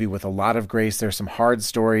 It's a movie with a lot of grace. There's some hard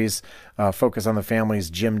stories. Focus on the families.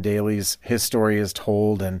 Jim Daly's, his story is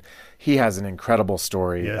told, and he has an incredible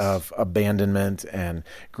story of abandonment and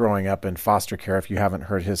growing up in foster care. If you haven't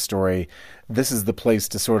heard his story, this is the place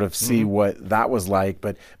to sort of see what that was like.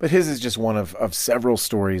 But his is just one of several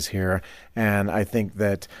stories here. And I think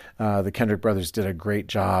that the Kendrick brothers did a great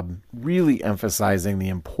job really emphasizing the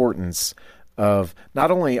importance of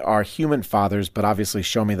not only our human fathers, but obviously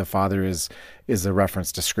Show Me the Father is a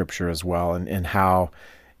reference to Scripture as well, and how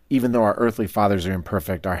even though our earthly fathers are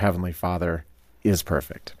imperfect, our Heavenly Father is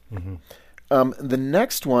perfect. The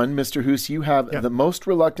next one, Mr. Hoos, you have The Most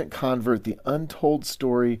Reluctant Convert, The Untold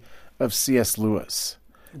Story of C.S. Lewis.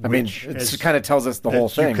 It kind of tells us the whole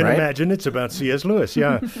thing, right? You can imagine it's about C.S. Lewis,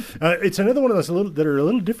 yeah. It's another one of those that are a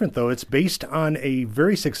little different, though. It's based on a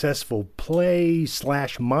very successful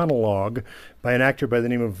play/monologue by an actor by the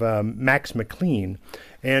name of Max McLean.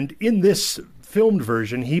 And in this filmed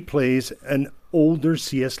version, he plays an older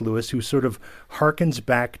C.S. Lewis who sort of harkens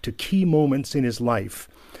back to key moments in his life.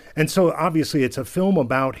 And so, obviously, it's a film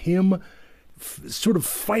about him sort of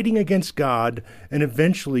fighting against God and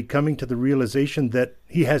eventually coming to the realization that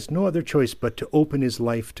he has no other choice but to open his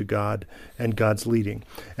life to God and God's leading.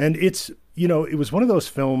 And it was one of those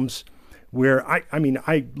films where I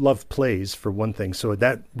love plays for one thing, so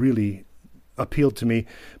that really appealed to me.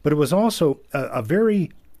 But it was also a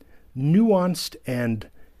very nuanced and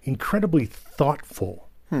incredibly thoughtful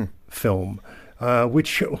film,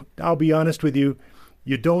 which I'll be honest with you,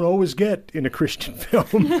 you don't always get in a Christian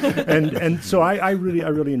film. and so I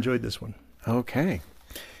really enjoyed this one. Okay.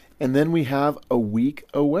 And then we have A Week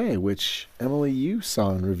Away, which, Emily, you saw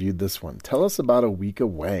and reviewed this one. Tell us about A Week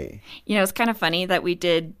Away. It's kind of funny that we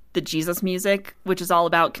did the Jesus music, which is all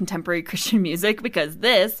about contemporary Christian music, because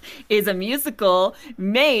this is a musical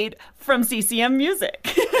made from CCM music.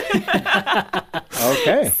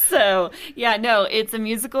 Okay. So, it's a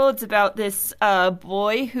musical. It's about this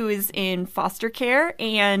boy who is in foster care,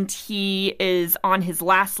 and he is on his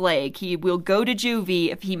last leg. He will go to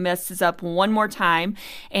juvie if he messes up one more time,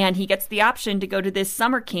 and he gets the option to go to this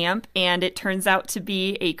summer camp, and it turns out to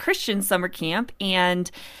be a Christian summer camp,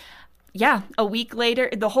 and a week later,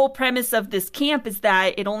 the whole premise of this camp is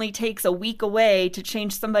that it only takes a week away to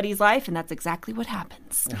change somebody's life, and that's exactly what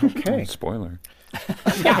happens. Okay. Spoiler.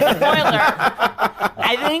 Spoiler.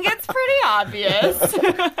 I think it's pretty obvious.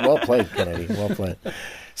 Well played, Kennedy. Well played.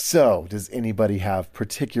 So, does anybody have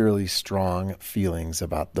particularly strong feelings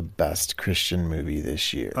about the best Christian movie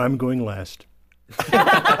this year? I'm going last.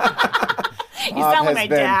 You sound like my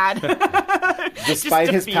dad.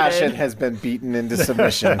 Despite his passion, has been beaten into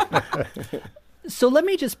submission. So let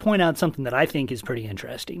me just point out something that I think is pretty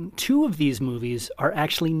interesting. 2 of these movies are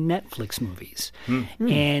actually Netflix movies.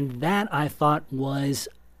 And that I thought was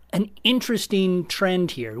an interesting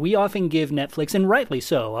trend here. We often give Netflix, and rightly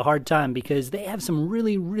so, a hard time because they have some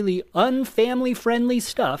really, really unfamily-friendly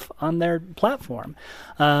stuff on their platform.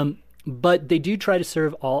 But they do try to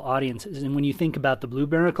serve all audiences. And when you think about The Blue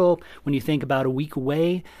Miracle, when you think about A Week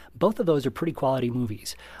Away, both of those are pretty quality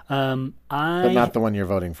movies. But not the one you're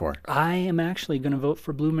voting for. I am actually going to vote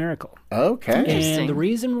for Blue Miracle. Okay. And the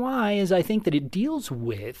reason why is I think that it deals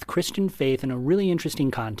with Christian faith in a really interesting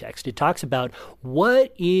context. It talks about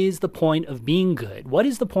what is the point of being good? What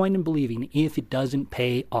is the point in believing if it doesn't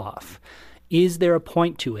pay off? Is there a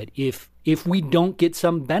point to it if we don't get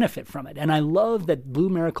some benefit from it? And I love that Blue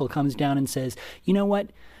Miracle comes down and says, you know what?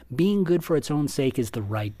 Being good for its own sake is the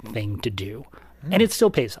right thing to do. And it still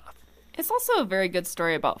pays off. It's also a very good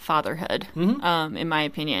story about fatherhood, in my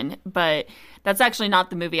opinion. But that's actually not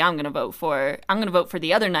the movie I'm going to vote for. I'm going to vote for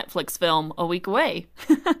the other Netflix film, A Week Away.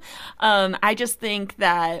 I just think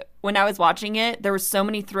that when I was watching it, there were so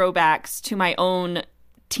many throwbacks to my own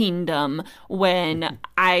teendom when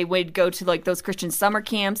I would go to like those Christian summer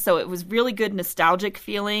camps. So it was really good nostalgic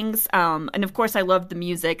feelings. And of course I loved the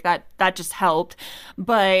music. That just helped.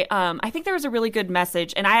 But I think there was a really good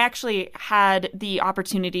message. And I actually had the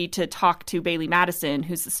opportunity to talk to Bailey Madison,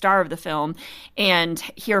 who's the star of the film, and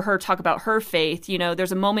hear her talk about her faith. You know,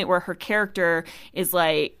 there's a moment where her character is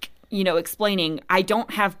like, you know, explaining, I don't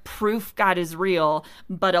have proof God is real,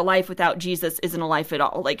 but a life without Jesus isn't a life at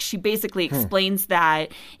all. Like, she basically explains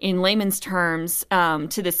that in layman's terms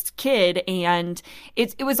to this kid, and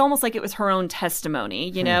it was almost like it was her own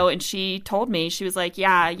testimony, you know, and she told me, she was like,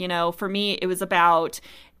 yeah, you know, for me, it was about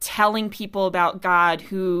telling people about God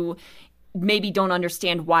who maybe don't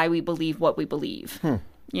understand why we believe what we believe.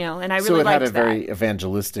 You know, and I really liked that. So it had a very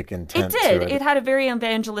evangelistic intent. It did. It had a very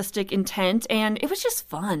evangelistic intent, and it was just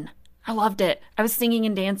fun. I loved it. I was singing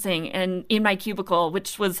and dancing and in my cubicle,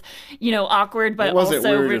 which was, you know, awkward, but it wasn't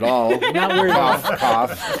also weird at all. Not weird.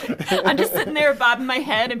 Cough. I'm just sitting there bobbing my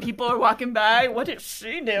head, and people are walking by. What is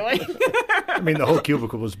she doing? I mean, the whole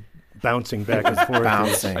cubicle was bouncing back and forth.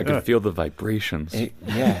 I could feel the vibrations.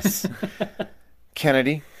 Yes.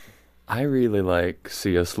 Kennedy? I really like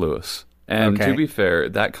C.S. Lewis. And to be fair,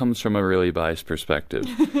 that comes from a really biased perspective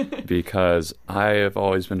because I have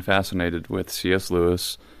always been fascinated with C.S.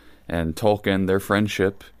 Lewis and Tolkien, their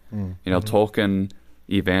friendship. You know, Tolkien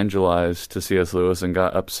evangelized to C.S. Lewis and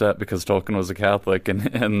got upset because Tolkien was a Catholic and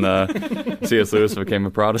C.S. Lewis became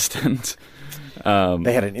a Protestant.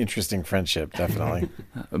 They had an interesting friendship, definitely.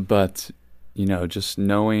 But, you know, just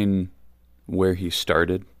knowing where he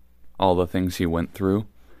started, all the things he went through,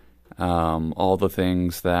 all the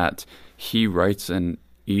things that he writes in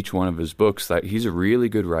each one of his books, that he's a really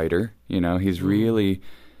good writer. You know, he's really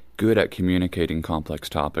good at communicating complex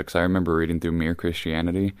topics. I remember reading through Mere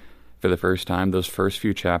Christianity for the first time, those first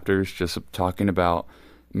few chapters, just talking about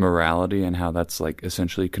morality and how that's like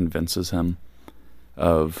essentially convinces him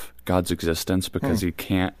of God's existence because he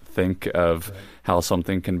can't think of how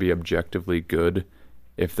something can be objectively good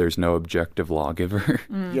if there's no objective lawgiver.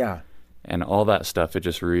 Yeah. And all that stuff, it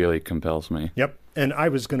just really compels me. Yep. And I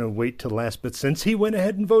was going to wait till last, but since he went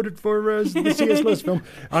ahead and voted for the C.S. Lewis film,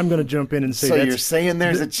 I'm going to jump in and say so you're saying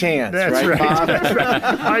there's a chance, that's right, Bob? That's right.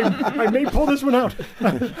 I may pull this one out.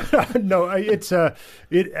 No,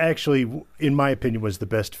 it actually, in my opinion, was the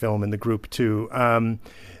best film in the group, too.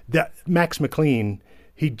 That Max McLean,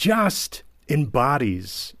 he just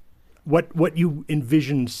embodies what you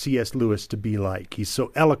envision C.S. Lewis to be like. He's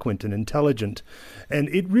so eloquent and intelligent, and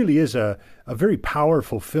it really is a very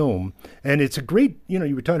powerful film. And it's a great, you know,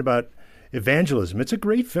 you were talking about evangelism. It's a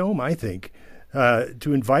great film, I think, to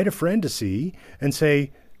invite a friend to see and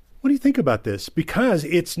say, what do you think about this? Because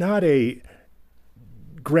it's not a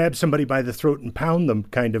grab somebody by the throat and pound them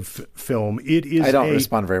kind of film. It is. I don't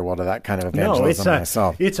respond very well to that kind of evangelism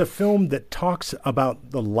myself. It's a film that talks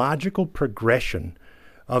about the logical progression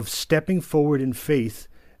of stepping forward in faith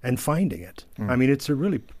and finding it. I mean, it's a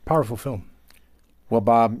really powerful film. Well,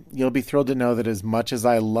 Bob, you'll be thrilled to know that as much as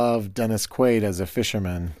I love Dennis Quaid as a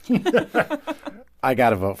fisherman, I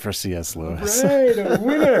got to vote for C.S. Lewis. Right, a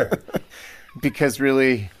winner. Because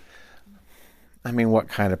really, I mean, what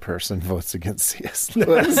kind of person votes against C.S.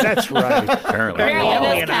 Lewis? That's right. Apparently.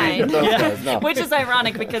 Very kind. Those guys, no. Which is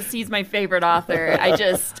ironic because he's my favorite author. I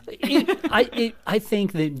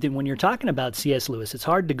think that when you're talking about C.S. Lewis, it's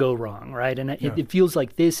hard to go wrong, right? And it feels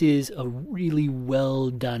like this is a really well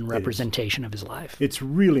done representation of his life. It's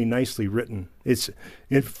really nicely written.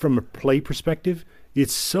 From a play perspective,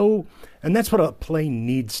 it's so, and that's what a play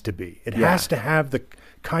needs to be. It has to have the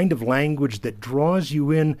kind of language that draws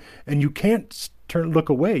you in, and you can't look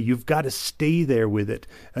away. You've got to stay there with it,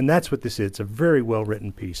 and that's what this is. It's a very well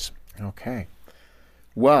written piece. Okay.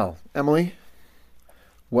 Well, Emily,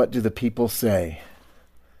 what do the people say?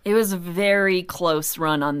 It was a very close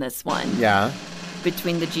run on this one. Yeah.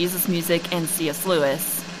 Between the Jesus music and C.S.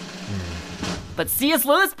 Lewis. But C.S.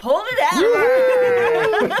 Lewis pulled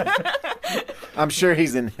it out. I'm sure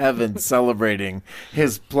he's in heaven celebrating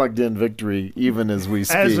his plugged-in victory even as we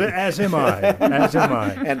speak. As am I. As am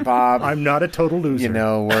I. And Bob, I'm not a total loser. You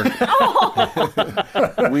know,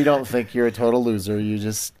 we don't think you're a total loser. You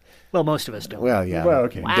just... Well, most of us don't. Well, yeah. Well,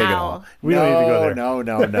 okay. Wow. Dig it all. We don't need to go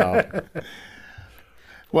there. No.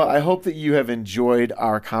 Well, I hope that you have enjoyed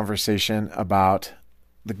our conversation about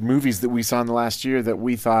the movies that we saw in the last year that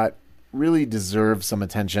we thought really deserve some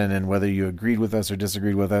attention, and whether you agreed with us or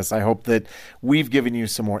disagreed with us, I hope that we've given you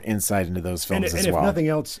some more insight into those films as well. And if nothing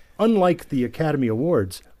else, unlike the Academy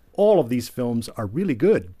Awards, all of these films are really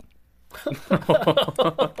good. That's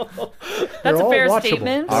a fair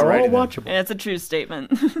statement. They're all watchable. And it's a true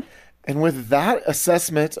statement. And with that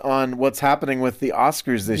assessment on what's happening with the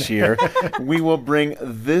Oscars this year, we will bring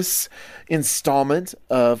this installment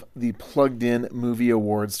of the Plugged In Movie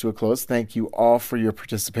Awards to a close. Thank you all for your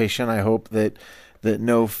participation. I hope that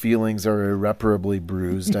no feelings are irreparably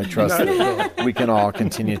bruised. I trust that we can all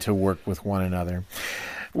continue to work with one another.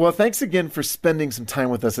 Well, thanks again for spending some time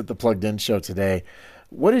with us at the Plugged In Show today.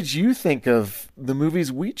 What did you think of the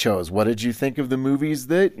movies we chose? What did you think of the movies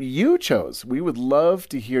that you chose? We would love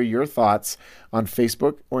to hear your thoughts on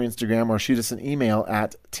Facebook or Instagram, or shoot us an email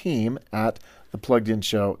at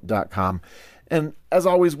team@thepluggedinshow.com. And as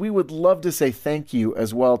always, we would love to say thank you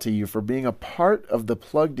as well to you for being a part of the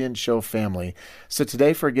Plugged In Show family. So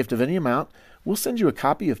today, for a gift of any amount, we'll send you a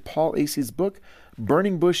copy of Paul Asay's book,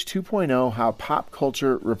 Burning Bush 2.0, How Pop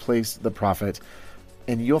Culture Replaced the Prophet.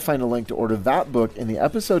 And you'll find a link to order that book in the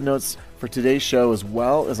episode notes for today's show, as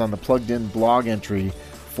well as on the Plugged In blog entry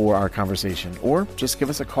for our conversation. Or just give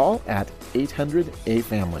us a call at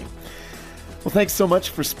 800-A-FAMILY. Well, thanks so much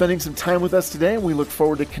for spending some time with us today, and we look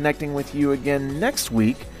forward to connecting with you again next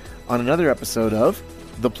week on another episode of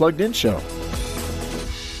The Plugged In Show.